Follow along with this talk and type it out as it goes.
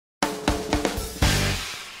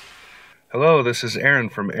Hello, this is Aaron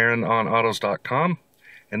from AaronOnAutos.com,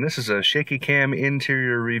 and this is a shaky cam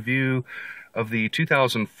interior review of the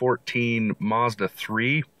 2014 Mazda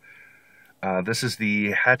 3. This is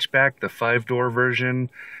the hatchback, the 5-door version,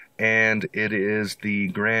 and it is the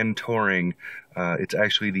Grand Touring. It's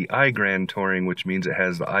actually the iGrand Touring, which means it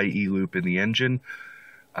has the IE loop in the engine.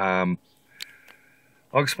 I'll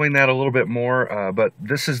explain that a little bit more, but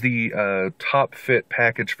this is the top fit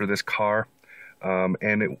package for this car.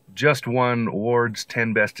 And it just won Ward's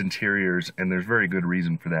 10 Best Interiors, and there's very good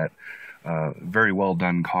reason for that. Very well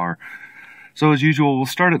done car. So as usual, we'll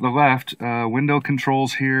start at the left. Window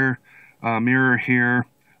controls here, mirror here,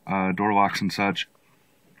 door locks and such.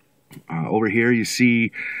 Over here you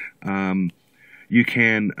see you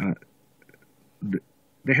can,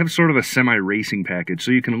 they have sort of a semi-racing package, so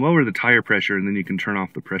you can lower the tire pressure and then you can turn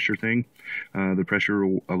off the pressure thing, the pressure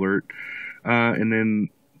alert, and then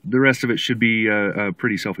the rest of it should be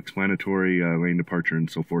pretty self-explanatory, lane departure and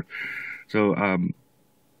so forth. So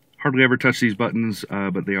hardly ever touch these buttons,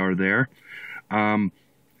 but they are there.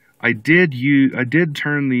 I did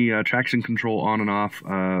turn the traction control on and off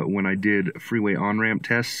when I did freeway on-ramp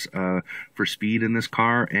tests for speed in this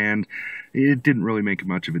car, and it didn't really make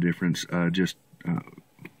much of a difference. Just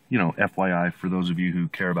you know, FYI for those of you who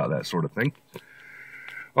care about that sort of thing.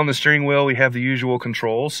 On the steering wheel, we have the usual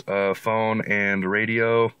controls, phone and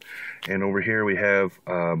radio, and over here we have,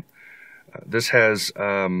 this has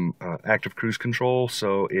active cruise control,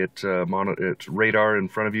 so it's radar in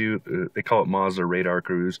front of you. They call it Mazda Radar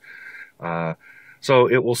Cruise. So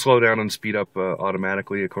it will slow down and speed up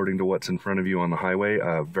automatically according to what's in front of you on the highway.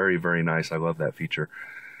 Very, very nice. I love that feature.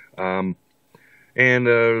 And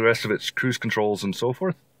the rest of it's cruise controls and so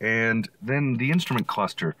forth. And then the instrument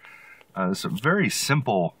cluster. It's a very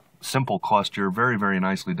simple cluster, very, very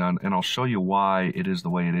nicely done, and I'll show you why it is the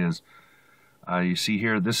way it is. You see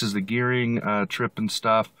here, this is the gearing, trip and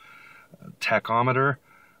stuff, tachometer.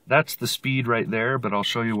 That's the speed right there, but I'll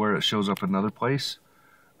show you where it shows up another place.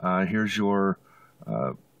 Here's your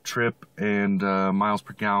trip and miles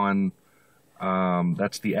per gallon.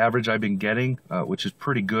 That's the average I've been getting, which is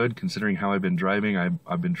pretty good considering how I've been driving.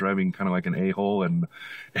 I've been driving kind of like an a-hole, and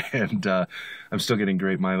I'm still getting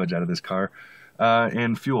great mileage out of this car.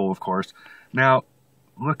 And fuel, of course. Now,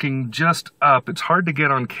 looking just up, it's hard to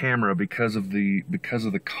get on camera because of the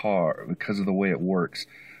car, because of the way it works.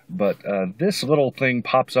 But this little thing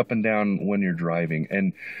pops up and down when you're driving,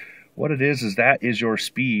 and what it is that is your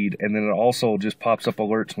speed, and then it also just pops up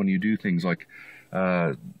alerts when you do things like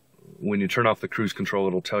when you turn off the cruise control,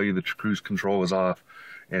 it'll tell you the cruise control is off,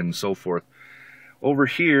 and so forth. Over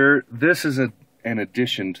here, this is an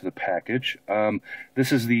addition to the package.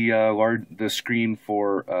 This is the screen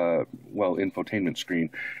for, well, infotainment screen.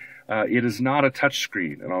 It is not a touch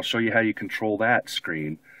screen, and I'll show you how you control that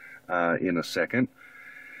screen in a second.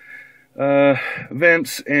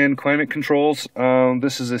 Vents and climate controls.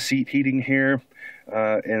 This is a seat heating here.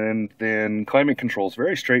 And then climate controls,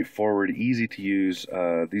 very straightforward, easy to use.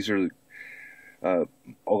 These are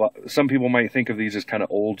some people might think of these as kind of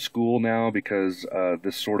old school now because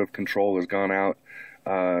this sort of control has gone out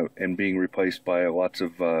and being replaced by lots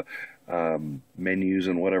of menus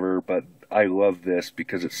and whatever, but I love this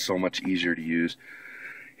because it's so much easier to use.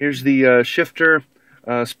 Here's the shifter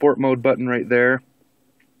sport mode button right there.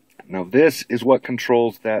 Now this is what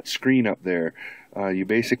controls that screen up there. You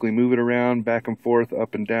basically move it around, back and forth,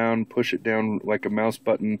 up and down, push it down like a mouse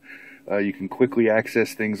button. You can quickly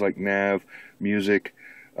access things like nav, music,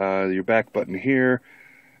 your back button here,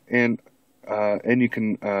 and you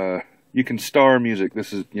can star music.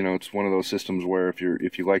 This is, you know, it's one of those systems where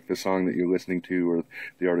if you like the song that you're listening to or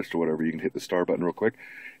the artist or whatever, you can hit the star button real quick.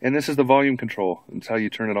 And this is the volume control. It's how you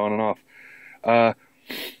turn it on and off.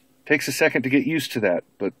 Takes a second to get used to that,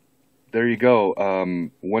 but there you go.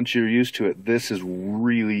 Once you're used to it, this is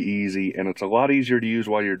really easy, and it's a lot easier to use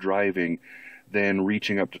while you're driving than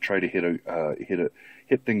reaching up to try to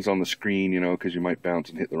hit things on the screen, you know, because you might bounce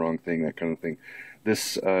and hit the wrong thing, that kind of thing.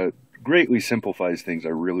 This greatly simplifies things. I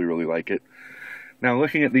really, really like it. Now,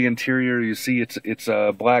 looking at the interior, you see it's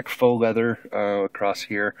black faux leather across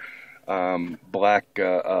here, black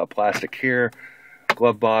plastic here,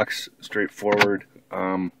 glove box, straightforward.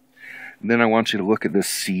 And then I want you to look at this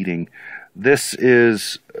seating. This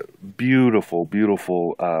is beautiful,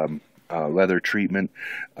 beautiful leather treatment.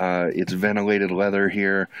 It's ventilated leather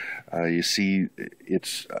here. You see,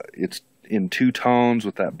 it's in two tones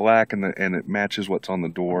with that black, and it matches what's on the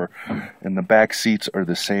door. And the back seats are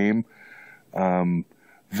the same.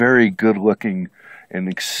 Very good looking and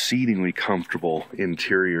exceedingly comfortable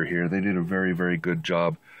interior here. They did a very, very good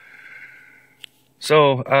job.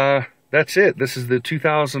 So, that's it. This is the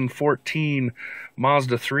 2014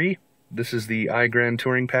 Mazda 3. This is the iGrand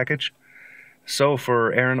Touring Package. So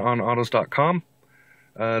for AaronOnAutos.com,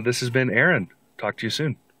 this has been Aaron. Talk to you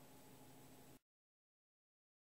soon.